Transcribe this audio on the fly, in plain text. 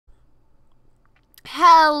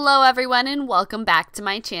Hello everyone and welcome back to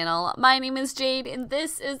my channel. My name is Jade and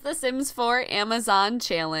this is the Sims 4 Amazon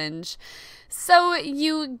Challenge. So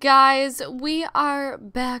you guys, we are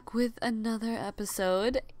back with another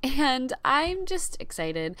episode and I'm just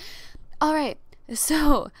excited. Alright,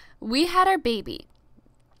 so we had our baby.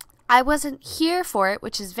 I wasn't here for it,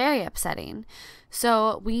 which is very upsetting.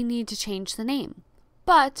 So we need to change the name.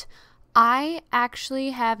 But I actually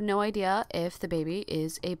have no idea if the baby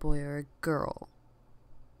is a boy or a girl.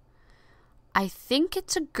 I think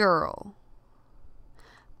it's a girl,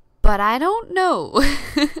 but I don't know.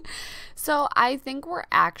 So I think we're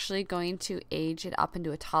actually going to age it up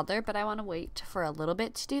into a toddler, but I want to wait for a little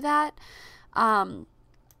bit to do that.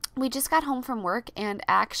 We just got home from work and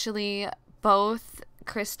actually both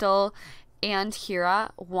Crystal and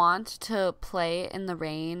Hira want to play in the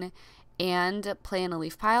rain and play in a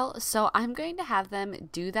leaf pile. So I'm going to have them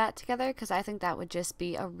do that together because I think that would just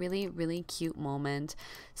be a really, really cute moment.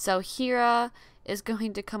 So Hira is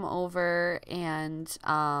going to come over and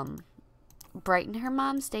brighten her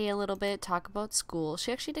mom's day a little bit, talk about school.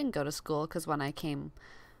 She actually didn't go to school because when I came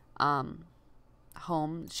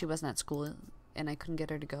home, she wasn't at school and I couldn't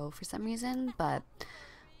get her to go for some reason, but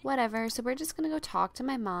whatever. So we're just gonna go talk to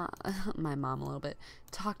my mom a little bit,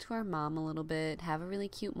 talk to our mom a little bit, have a really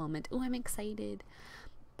cute moment. Oh, I'm excited.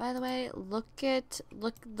 By the way, look at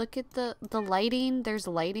the lighting. There's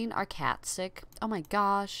lighting. Our cat's sick. Oh my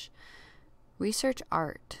gosh. Research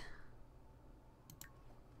art.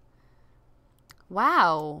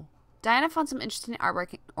 Wow. Diana found some interesting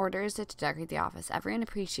artwork and orders it to decorate the office. Everyone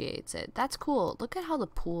appreciates it. That's cool. Look at how the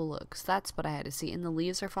pool looks. That's what I had to see. And the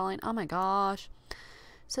leaves are falling. Oh my gosh.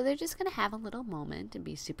 So they're just going to have a little moment and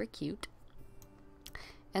be super cute.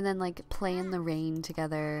 And then like play in the rain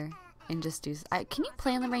together and just do... can you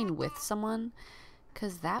play in the rain with someone?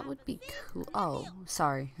 Because that would be cool. Oh,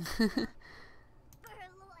 sorry.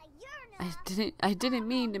 I didn't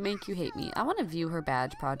mean to make you hate me. I want to view her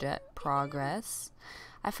badge progress.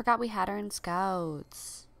 I forgot we had her in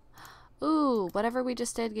Scouts. Ooh, whatever we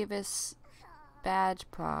just did gave us badge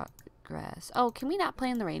progress. Oh, can we not play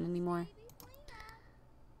in the rain anymore?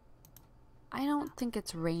 I don't think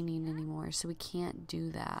it's raining anymore, so we can't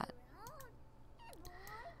do that.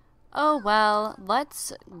 Oh, well,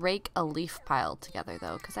 let's rake a leaf pile together,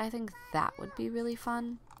 though, because I think that would be really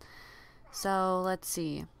fun. So, let's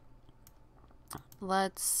see.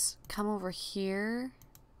 Let's come over here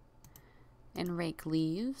and rake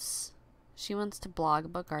leaves. She wants to blog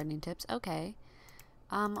about gardening tips. Okay.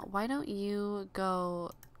 Why don't you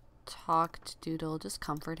go talk to Doodle, just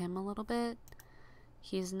comfort him a little bit.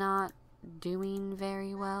 He's not doing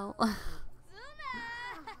very well.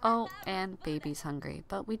 Oh, and baby's hungry,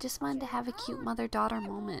 but we just wanted to have a cute mother-daughter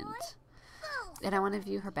moment. And I want to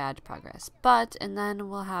view her badge progress. But, and then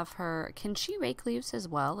we'll have her, can she rake leaves as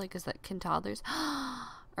well? Like, is that, can toddlers,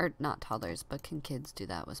 or not toddlers, but can kids do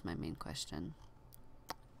that was my main question.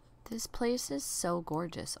 This place is so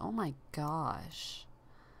gorgeous. Oh my gosh.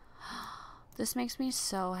 This makes me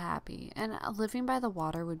so happy. And living by the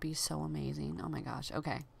water would be so amazing. Oh my gosh.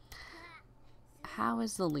 Okay. How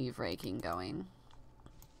is the leaf raking going?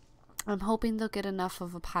 I'm hoping they'll get enough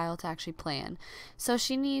of a pile to actually play in. So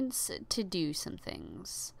she needs to do some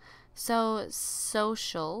things. So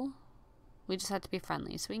social, we just have to be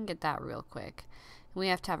friendly. So we can get that real quick. We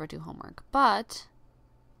have to have her do homework. But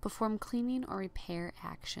perform cleaning or repair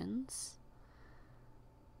actions.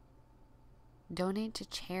 Donate to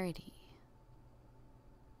charity.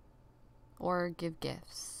 Or give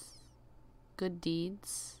gifts. Good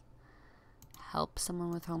deeds. Help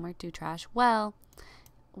someone with homework, do trash. Well,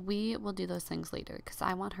 we will do those things later because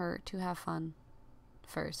I want her to have fun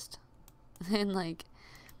first and like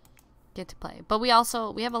get to play. But we have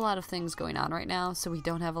a lot of things going on right now, so we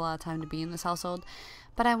don't have a lot of time to be in this household.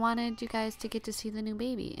 But I wanted you guys to get to see the new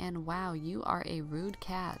baby, and wow, you are a rude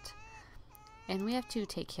cat. And we have to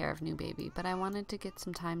take care of new baby, but I wanted to get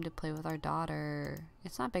some time to play with our daughter.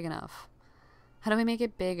 It's not big enough. How do we make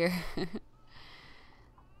it bigger?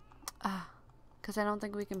 Because I don't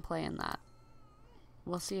think we can play in that.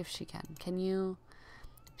 We'll see if she can. Can you?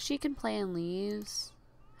 She can play in leaves.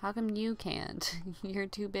 How come you can't? You're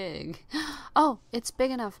too big. Oh, it's big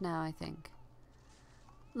enough now, I think.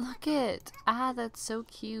 Look it. Ah, that's so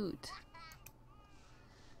cute.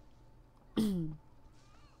 It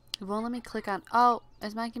won't let me click on... Oh,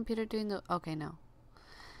 is my computer doing the... Okay, no.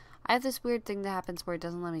 I have this weird thing that happens where it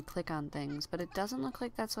doesn't let me click on things, but it doesn't look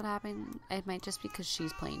like that's what happened. It might just be because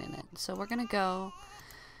she's playing in it. So we're going to go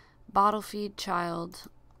bottle feed child.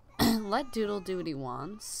 Let Doodle do what he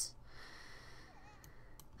wants.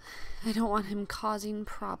 I don't want him causing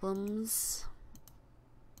problems.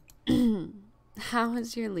 How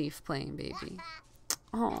is your leaf playing, baby?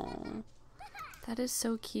 Oh, that is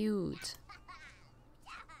so cute.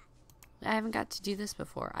 I haven't got to do this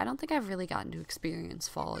before. I don't think I've really gotten to experience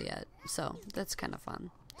fall yet, so that's kind of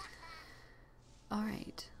fun.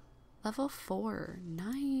 Alright. Level 4.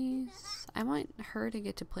 Nice. I want her to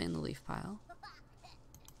get to play in the leaf pile.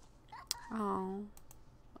 Oh.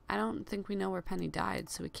 I don't think we know where Penny died,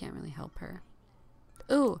 so we can't really help her.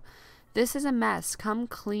 Ooh. This is a mess. Come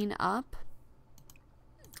clean up.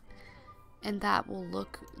 And that will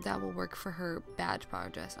work for her badge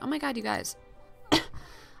progress. Oh my god, you guys.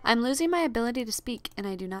 I'm losing my ability to speak, and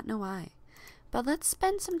I do not know why. But let's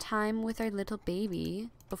spend some time with our little baby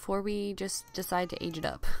before we just decide to age it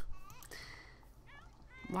up.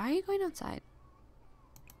 Why are you going outside?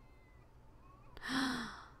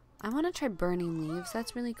 I want to try burning leaves.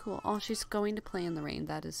 That's really cool. Oh, she's going to play in the rain.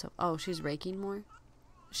 That is so... Oh, she's raking more?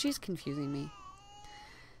 She's confusing me.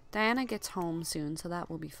 Diana gets home soon, so that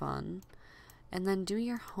will be fun. And then do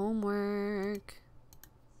your homework,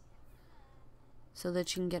 so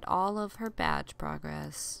that you can get all of her badge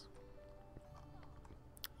progress.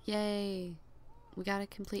 Yay. We gotta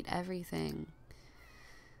complete everything.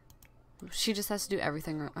 She just has to do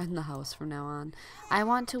everything in the house from now on. I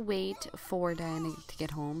want to wait for Diana to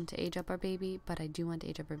get home to age up our baby, but I do want to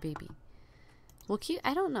age up our baby. We'll keep...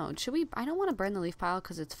 I don't know. Should we... I don't want to burn the leaf pile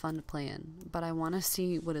because it's fun to play in, but I want to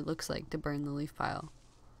see what it looks like to burn the leaf pile.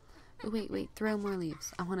 Oh, wait. Throw more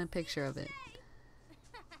leaves. I want a picture of it.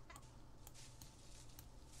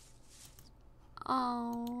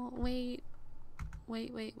 Oh, wait.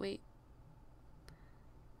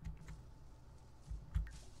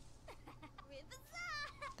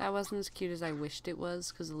 That wasn't as cute as I wished it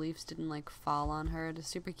was, because the leaves didn't, like, fall on her at a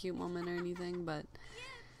super cute moment or anything, but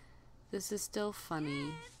this is still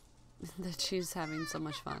funny that she's having so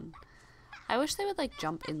much fun. I wish they would, like,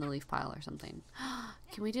 jump in the leaf pile or something.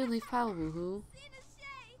 Can we do leaf pile woohoo?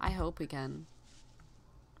 I hope we can.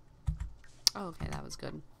 Oh, okay, that was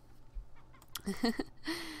good.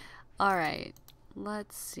 Alright,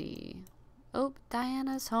 let's see. Oh,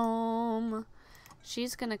 Diana's home.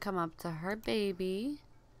 She's gonna come up to her baby.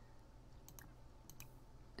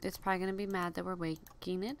 It's probably gonna be mad that we're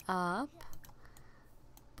waking it up.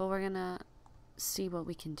 But we're gonna see what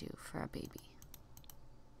we can do for our baby.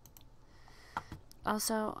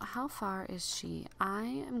 Also, how far is she? I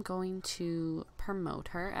am going to promote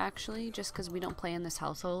her, actually, just because we don't play in this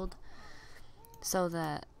household. So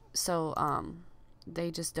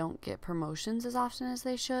they just don't get promotions as often as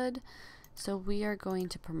they should. So we are going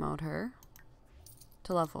to promote her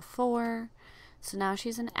to level 4. So now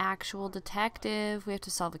she's an actual detective. We have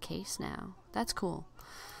to solve a case now. That's cool.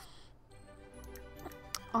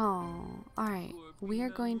 Oh, alright. We are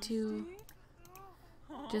going to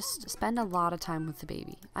just spend a lot of time with the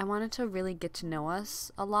baby. I wanted to really get to know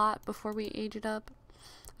us a lot before we age it up.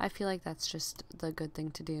 I feel like that's just the good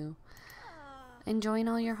thing to do. Enjoying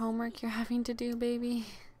all your homework you're having to do, baby?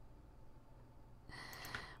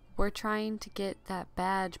 We're trying to get that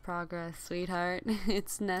badge progress, sweetheart.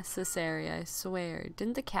 It's necessary, I swear.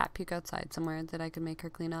 Didn't the cat puke outside somewhere that I could make her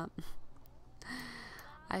clean up?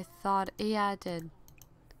 I thought, yeah, it did.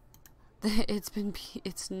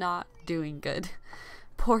 It's not doing good.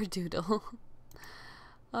 Poor Doodle.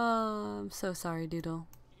 Oh, I'm so sorry, Doodle.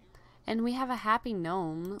 And we have a happy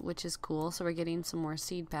gnome, which is cool, so we're getting some more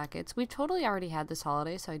seed packets. We've totally already had this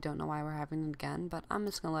holiday, so I don't know why we're having it again, but I'm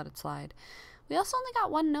just gonna let it slide. We also only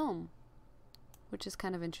got one gnome, which is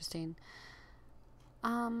kind of interesting.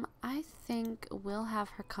 I think we'll have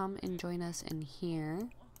her come and join us in here.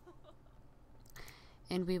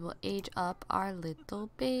 And we will age up our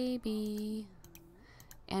little baby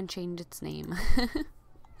and change its name.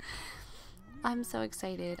 I'm so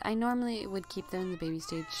excited. I normally would keep them in the baby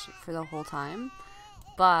stage for the whole time,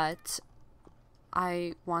 but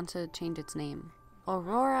I want to change its name.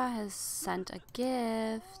 Aurora has sent a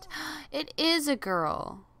gift. It is a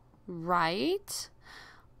girl, right?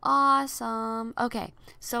 Awesome. Okay,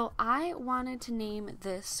 so I wanted to name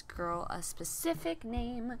this girl a specific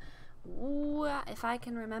name. Ooh, if I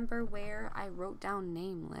can remember where I wrote down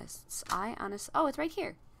name lists. Oh, it's right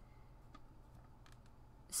here.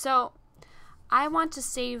 So I want to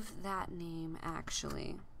save that name,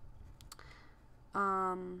 actually.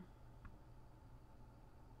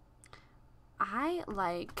 I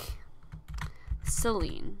like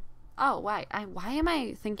Celine. Oh, why am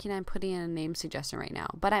I thinking I'm putting in a name suggestion right now?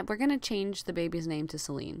 But we're going to change the baby's name to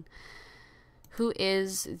Celine, who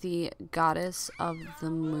is the goddess of the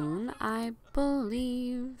moon, I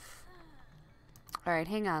believe. All right,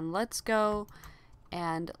 hang on. Let's go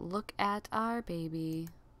and look at our baby.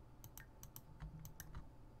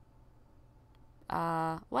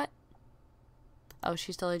 What? Oh,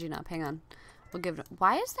 she's still aging up. Hang on. We'll give it.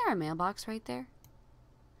 Why is there a mailbox right there?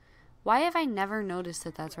 Why have I never noticed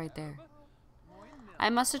that that's right there? I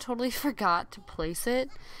must have totally forgot to place it,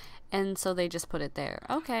 and so they just put it there.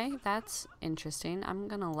 Okay, that's interesting. I'm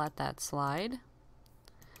gonna let that slide.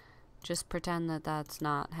 Just pretend that that's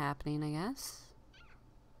not happening, I guess.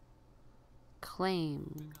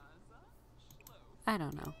 Claim. I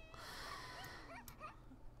don't know.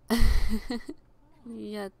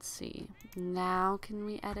 Let's see. Now can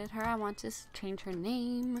we edit her? I want to change her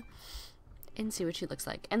name and see what she looks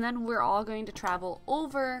like. And then we're all going to travel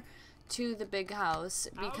over to the big house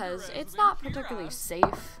because it's not particularly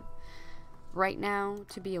safe right now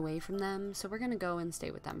to be away from them. So we're going to go and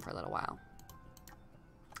stay with them for a little while.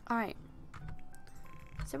 Alright.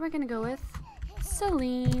 So we're going to go with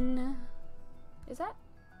Celine. Is that?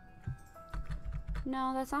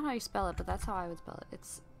 No, that's not how you spell it, but that's how I would spell it.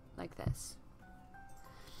 It's like this.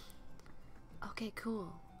 Okay,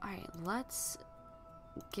 cool. Alright, let's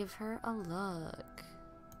give her a look.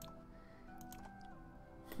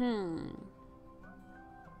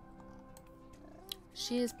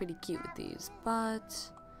 She is pretty cute with these, but...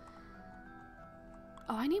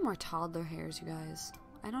 Oh, I need more toddler hairs, you guys.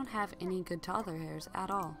 I don't have any good toddler hairs at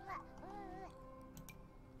all.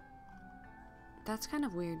 That's kind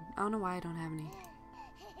of weird. I don't know why I don't have any.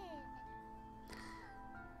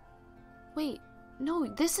 Wait, no,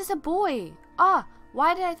 this is a boy. Ah,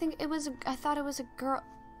 why did I think it was I thought it was a girl.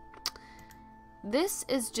 This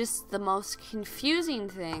is just the most confusing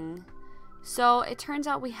thing. So it turns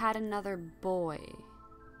out we had another boy,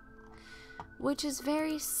 which is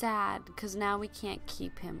very sad because now we can't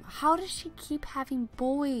keep him. How does she keep having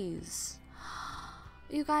boys?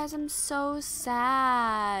 You guys, I'm so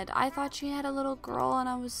sad. I thought she had a little girl and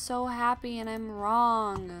I was so happy, and I'm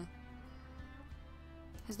wrong.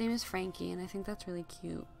 His name is Frankie, and I think that's really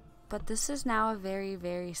cute. But this is now a very,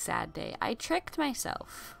 very sad day. I tricked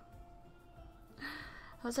myself.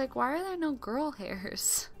 I was like, why are there no girl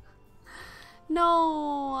hairs?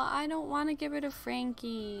 No, I don't want to get rid of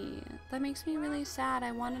Frankie. That makes me really sad.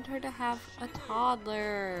 I wanted her to have a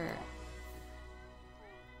toddler.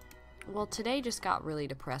 Well, today just got really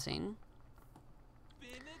depressing.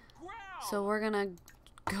 So we're gonna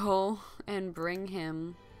go and bring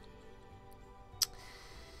him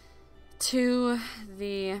to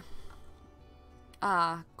the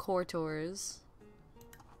core tours.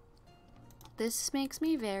 This makes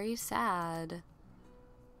me very sad.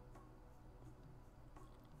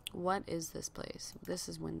 What is this place? This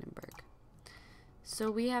is Windenburg.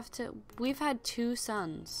 So we've had 2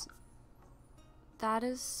 sons. That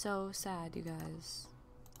is so sad, you guys.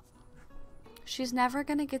 She's never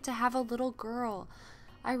gonna get to have a little girl.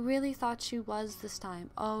 I really thought she was this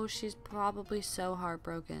time. Oh, she's probably so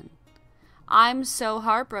heartbroken. I'm so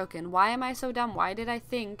heartbroken. Why am I so dumb? Why did I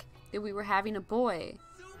think that we were having a boy?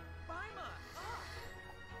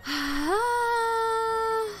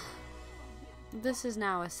 This is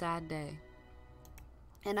now a sad day.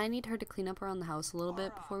 And I need her to clean up around the house a little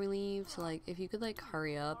bit before we leave. So, like, if you could, like,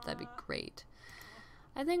 hurry up, that'd be great.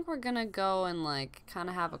 I think we're gonna go and, like, kind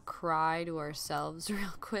of have a cry to ourselves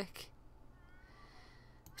real quick.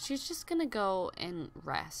 She's just gonna go and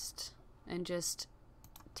rest. And just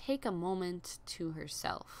take a moment to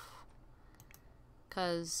herself.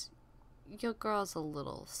 'Cause your girl's a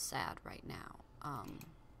little sad right now.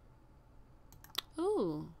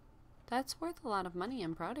 Ooh, that's worth a lot of money.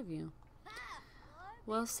 I'm proud of you.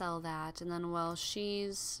 We'll sell that, and then while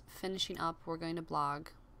she's finishing up, we're going to blog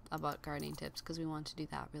about gardening tips because we want to do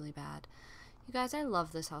that really bad. You guys, I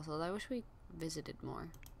love this household. I wish we visited more.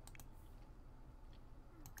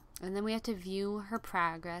 And then we have to view her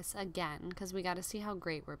progress again because we got to see how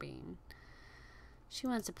great we're being. She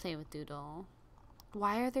wants to play with Doodle.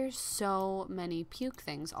 Why are there so many puke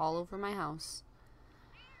things all over my house?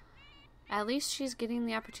 At least she's getting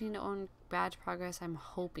the opportunity to own badge progress, I'm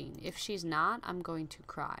hoping. If she's not, I'm going to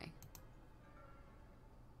cry.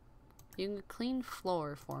 You can clean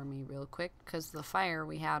floor for me real quick, because the fire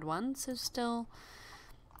we had once is still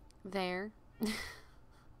there.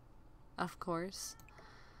 Of course.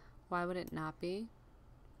 Why would it not be?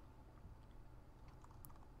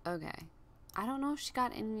 Okay. I don't know if she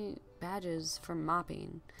got any badges for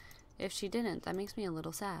mopping. If she didn't, that makes me a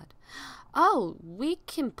little sad. Oh, we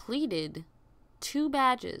completed 2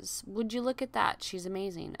 badges. Would you look at that? She's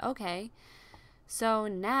amazing. Okay. So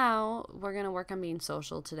now we're going to work on being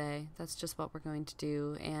social today. That's just what we're going to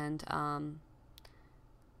do. And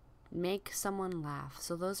make someone laugh.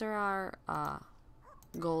 So those are our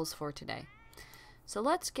goals for today. So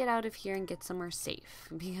let's get out of here and get somewhere safe.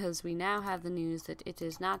 Because we now have the news that it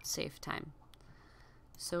is not safe time.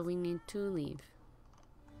 So we need to leave.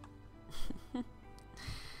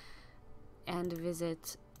 And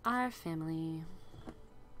visit our family.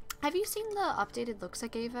 Have you seen the updated looks I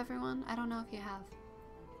gave everyone? I don't know if you have.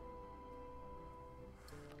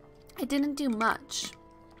 I didn't do much,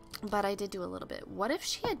 but I did do a little bit. What if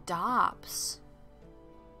she adopts?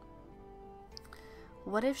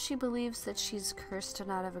 What if she believes that she's cursed to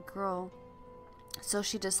not have a girl, so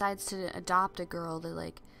she decides to adopt a girl that,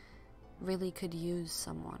 like, really could use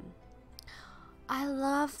someone? I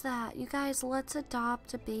love that. You guys, let's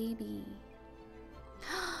adopt a baby.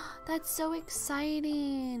 That's so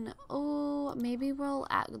exciting. Oh, maybe we'll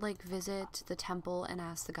like visit the temple and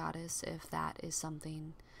ask the goddess if that is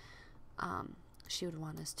something she would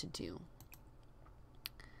want us to do.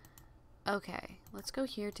 Okay, let's go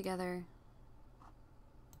here together.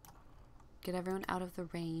 Get everyone out of the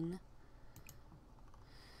rain.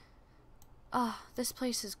 Oh, this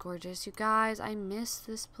place is gorgeous, you guys. I miss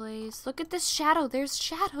this place. Look at this shadow. There's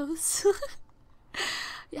shadows.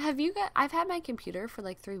 Have you got? I've had my computer for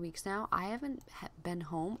like 3 weeks now. I haven't been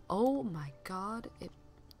home. Oh my god.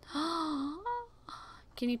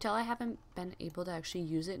 Can you tell I haven't been able to actually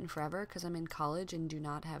use it in forever because I'm in college and do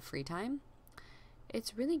not have free time?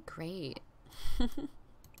 It's really great.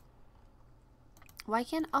 Why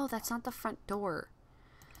can't... Oh, that's not the front door.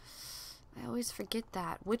 I always forget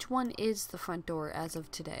that. Which one is the front door as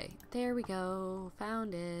of today? There we go.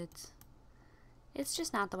 Found it. It's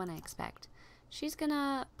just not the one I expect. She's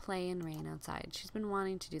gonna play in rain outside. She's been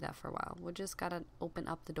wanting to do that for a while. We just gotta open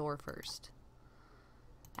up the door first.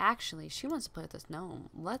 Actually, she wants to play with this gnome.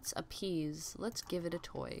 Let's appease. Let's give it a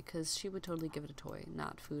toy, because she would totally give it a toy,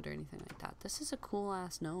 not food or anything like that. This is a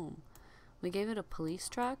cool-ass gnome. We gave it a police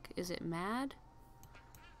truck. Is it mad?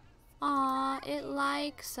 Aw, it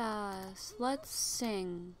likes us. Let's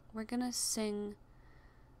sing. We're gonna sing.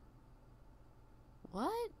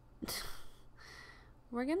 What?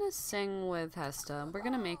 We're gonna sing with Hesta. We're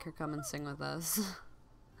gonna make her come and sing with us.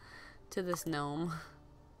 To this gnome.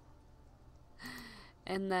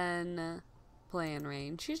 And then play in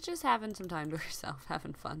rain. She's just having some time to herself,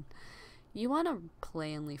 having fun. You want to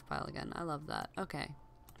play in leaf pile again. I love that. Okay.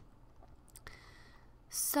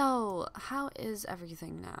 So, how is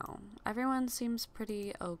everything now? Everyone seems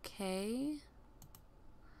pretty okay.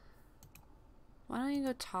 Why don't you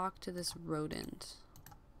go talk to this rodent?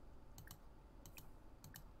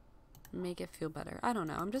 Make it feel better. I don't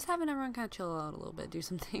know. I'm just having everyone kind of chill out a little bit. Do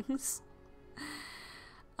some things.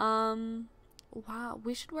 Wow,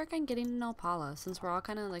 we should work on getting to know Paula, since we're all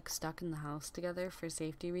kind of like stuck in the house together for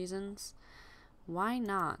safety reasons. Why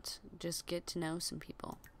not just get to know some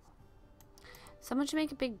people? Someone should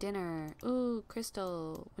make a big dinner. Ooh,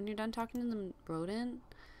 Crystal, when you're done talking to the rodent,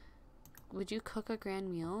 would you cook a grand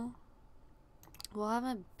meal? We'll have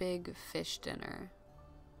a big fish dinner.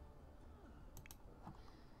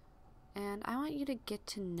 And I want you to get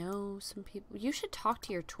to know some people. You should talk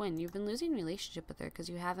to your twin. You've been losing relationship with her because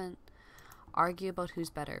you haven't argued about who's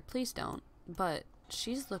better. Please don't. But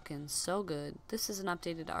she's looking so good. This is an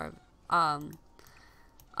updated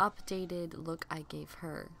look I gave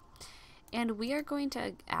her. And we are going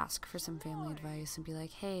to ask for some family advice and be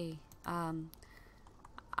like, hey,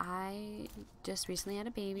 I just recently had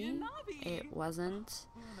a baby. It wasn't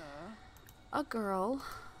a girl.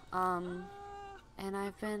 And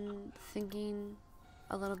I've been thinking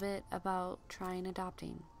a little bit about trying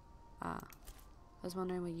adopting. I was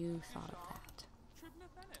wondering what you thought of that.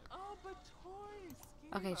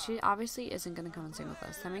 Okay, she obviously isn't going to come and sing with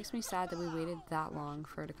us. That makes me sad that we waited that long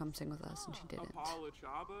for her to come sing with us and she didn't.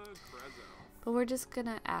 But we're just going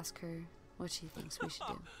to ask her what she thinks we should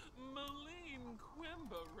do.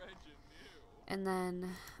 And then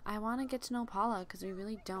I want to get to know Paula because we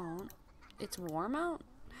really don't. It's warm out?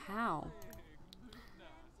 How?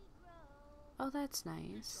 Oh, that's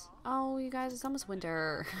nice. Oh, you guys, it's almost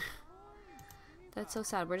winter. That's so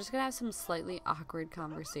sad. We're just gonna have some slightly awkward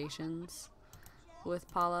conversations with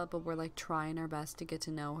Paula, but we're like trying our best to get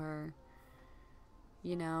to know her.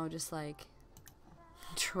 You know, just like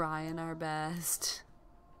trying our best.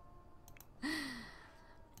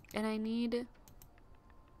 And I need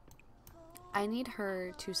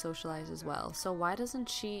her to socialize as well. So why doesn't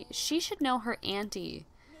she should know her auntie.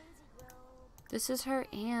 This is her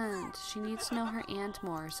aunt. She needs to know her aunt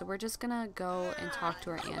more. So we're just gonna go and talk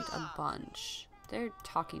to her aunt a bunch. They're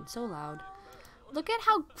talking so loud. Look at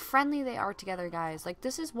how friendly they are together, guys. Like,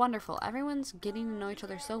 this is wonderful. Everyone's getting to know each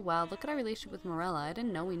other so well. Look at our relationship with Morella. I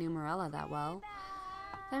didn't know we knew Morella that well.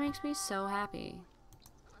 That makes me so happy.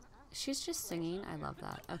 She's just singing. I love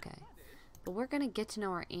that. Okay. But we're gonna get to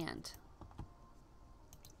know our aunt.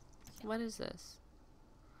 What is this?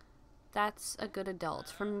 That's a good adult.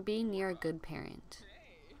 From being near a good parent.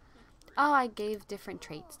 Oh, I gave different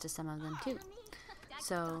traits to some of them too.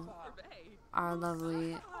 So, our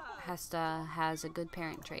lovely Hesta has a good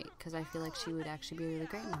parent trait, because I feel like she would actually be a really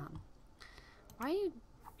great mom. Why are you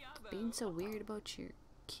being so weird about your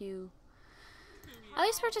cue? At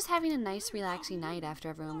least we're just having a nice relaxing night after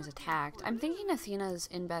everyone was attacked. I'm thinking Athena's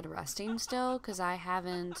in bed resting still, because I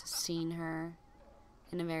haven't seen her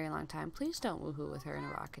in a very long time. Please don't woohoo with her in a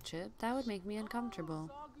rocket ship. That would make me uncomfortable.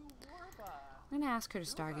 I'm gonna ask her to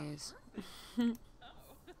stargaze.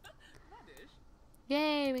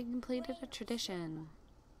 Yay, we completed a tradition.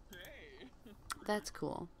 That's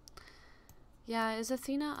cool. Yeah, is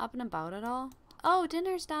Athena up and about at all? Oh,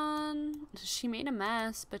 dinner's done. She made a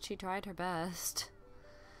mess, but she tried her best.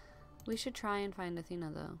 We should try and find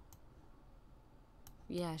Athena, though.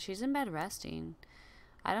 Yeah, she's in bed resting.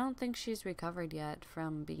 I don't think she's recovered yet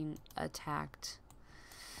from being attacked.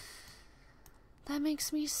 That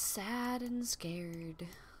makes me sad and scared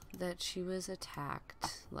that she was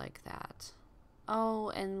attacked like that. Oh,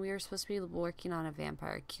 and we were supposed to be working on a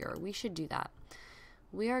vampire cure. We should do that.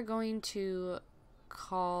 We are going to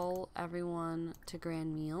call everyone to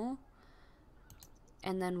Grand Meal,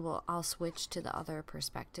 and then I'll switch to the other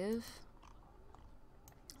perspective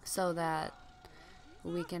so that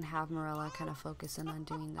we can have Morella kind of focus in on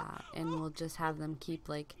doing that, and we'll just have them keep,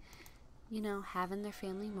 like, you know, having their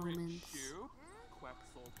family moments.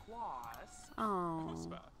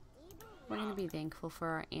 Oh, we're gonna be thankful for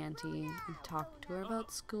our auntie and talk to her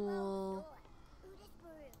about school,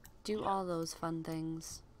 do all those fun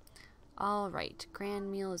things. Alright,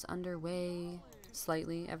 Grand Meal is underway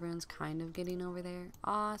slightly. Everyone's kind of getting over there.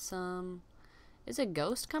 Awesome. Is a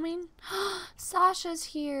ghost coming? Sasha's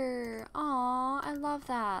here. Aw, I love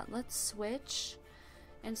that. Let's switch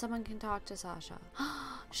and someone can talk to Sasha.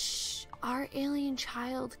 Shh, our alien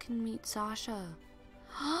child can meet Sasha.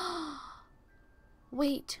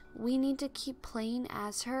 Wait, we need to keep playing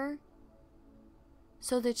as her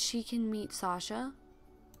so that she can meet Sasha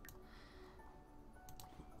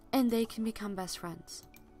and they can become best friends.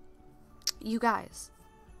 You guys,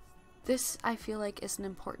 this I feel like is an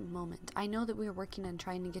important moment. I know that we were working on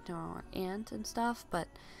trying to get to our aunt and stuff, but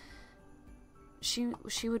she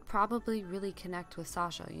would probably really connect with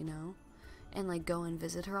Sasha, you know, and like go and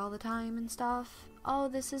visit her all the time and stuff. Oh,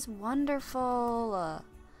 this is wonderful.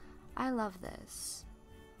 I love this.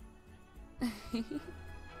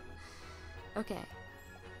 Okay,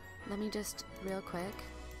 let me just real quick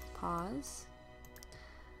pause.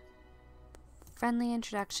 Friendly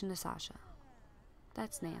introduction to Sasha.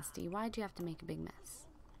 That's nasty. Why'd you have to make a big mess?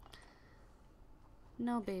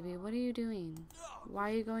 No, baby, what are you doing? Why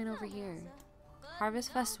are you going over here?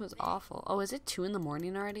 Harvest Fest was awful. Oh, is it 2 in the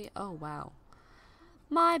morning already? Oh, wow.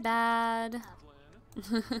 My bad.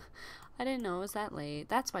 I didn't know it was that late.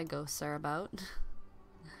 That's why ghosts are about.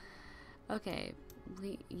 Okay,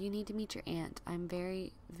 you need to meet your aunt. I'm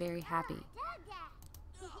very, very happy.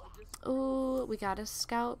 Ooh, we got a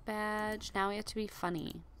scout badge. Now we have to be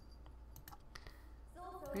funny.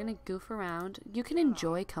 We're gonna goof around. You can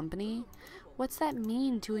enjoy company? What's that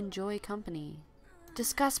mean, to enjoy company?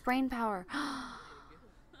 Discuss brain power.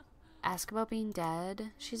 Ask about being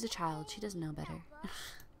dead. She's a child. She doesn't know better.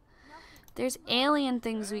 There's alien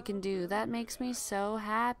things we can do. That makes me so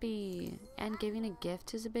happy. And giving a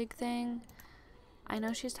gift is a big thing. I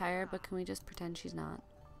know she's tired, but can we just pretend she's not?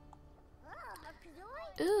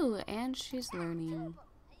 Ooh, and she's learning.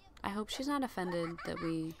 I hope she's not offended that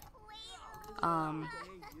we,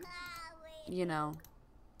 you know,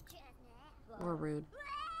 we're rude.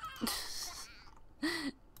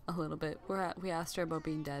 A little bit. We asked her about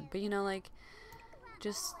being dead, but you know, like,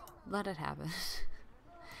 just let it happen.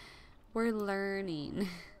 We're learning.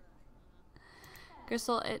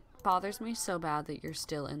 Crystal, it bothers me so bad that you're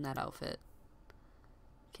still in that outfit.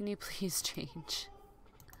 Can you please change?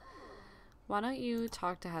 Why don't you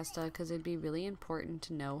talk to Hesta, because it'd be really important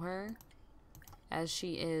to know her, as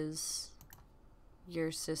she is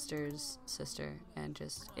your sister's sister, and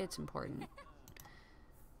just, it's important.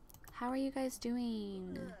 How are you guys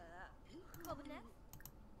doing?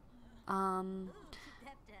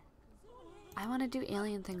 I want to do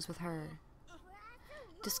alien things with her.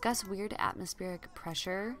 Discuss weird atmospheric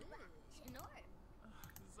pressure.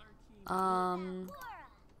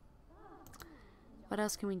 What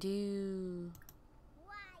else can we do?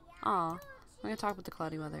 Aw, we're gonna talk about the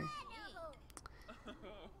cloudy weather.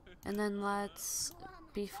 And then let's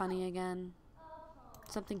be funny again.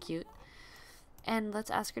 Something cute. And let's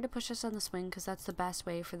ask her to push us on the swing, because that's the best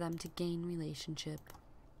way for them to gain relationship.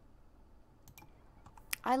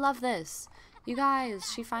 I love this. You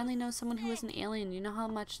guys, she finally knows someone who is an alien. You know how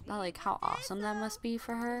much, like, how awesome that must be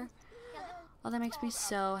for her? Oh, that makes me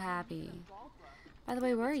so happy. By the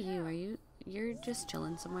way, where are you? You're just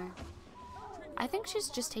chilling somewhere? I think she's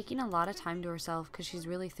just taking a lot of time to herself because she's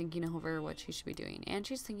really thinking over what she should be doing. And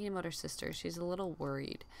she's thinking about her sister. She's a little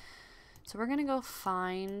worried. So we're going to go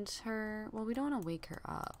find her. Well, we don't want to wake her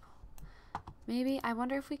up. Maybe, I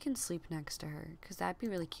wonder if we can sleep next to her because that'd be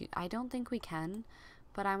really cute. I don't think we can,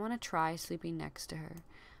 but I want to try sleeping next to her.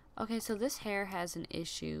 Okay, so this hair has an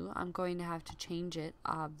issue. I'm going to have to change it,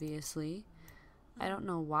 obviously. I don't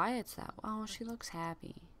know why it's that. Oh, she looks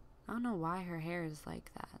happy. I don't know why her hair is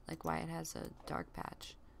like that. Like why it has a dark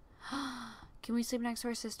patch. Can we sleep next to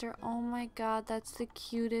her sister? Oh my god, that's the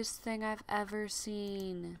cutest thing I've ever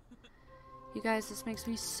seen. You guys, this makes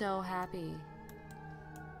me so happy.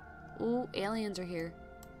 Ooh, aliens are here.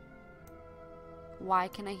 Why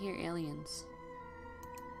can I hear aliens?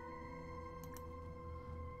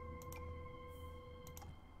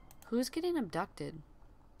 Who's getting abducted?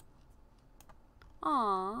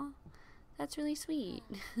 Aw, that's really sweet.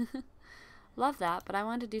 Love that, but I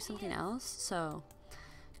wanted to do something else, so...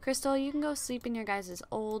 Crystal, you can go sleep in your guys'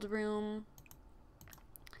 old room.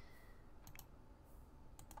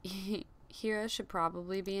 Hira should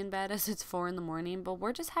probably be in bed as it's 4 in the morning, but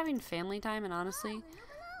we're just having family time, and honestly,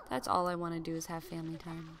 that's all I want to do is have family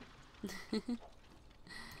time.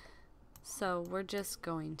 So we're just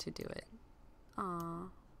going to do it. Aww.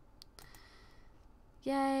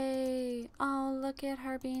 Yay! Oh, look at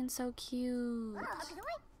her being so cute.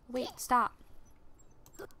 Wait, stop.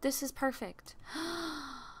 This is perfect.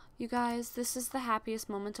 You guys, this is the happiest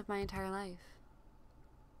moment of my entire life.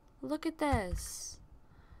 Look at this.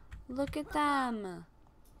 Look at them.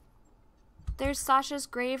 There's Sasha's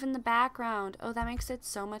grave in the background. Oh, that makes it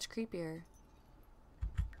so much creepier.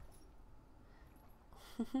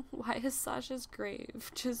 Why is Sasha's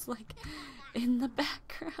grave just like in the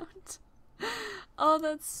background? Oh,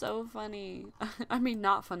 that's so funny. I mean,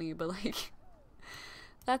 not funny, but like,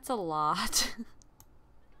 that's a lot.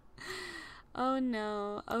 Oh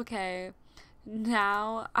no. Okay.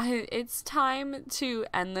 Now it's time to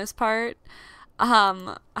end this part.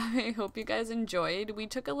 I hope you guys enjoyed. We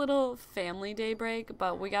took a little family day break,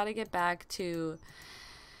 but we got to get back to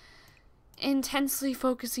intensely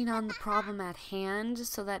focusing on the problem at hand.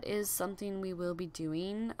 So that is something we will be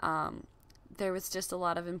doing. There was just a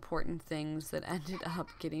lot of important things that ended up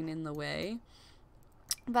getting in the way.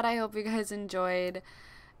 But I hope you guys enjoyed.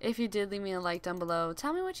 If you did, leave me a like down below.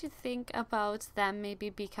 Tell me what you think about them maybe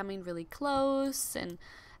becoming really close and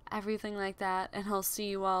everything like that. And I'll see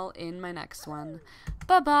you all in my next one.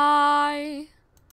 Bye-bye!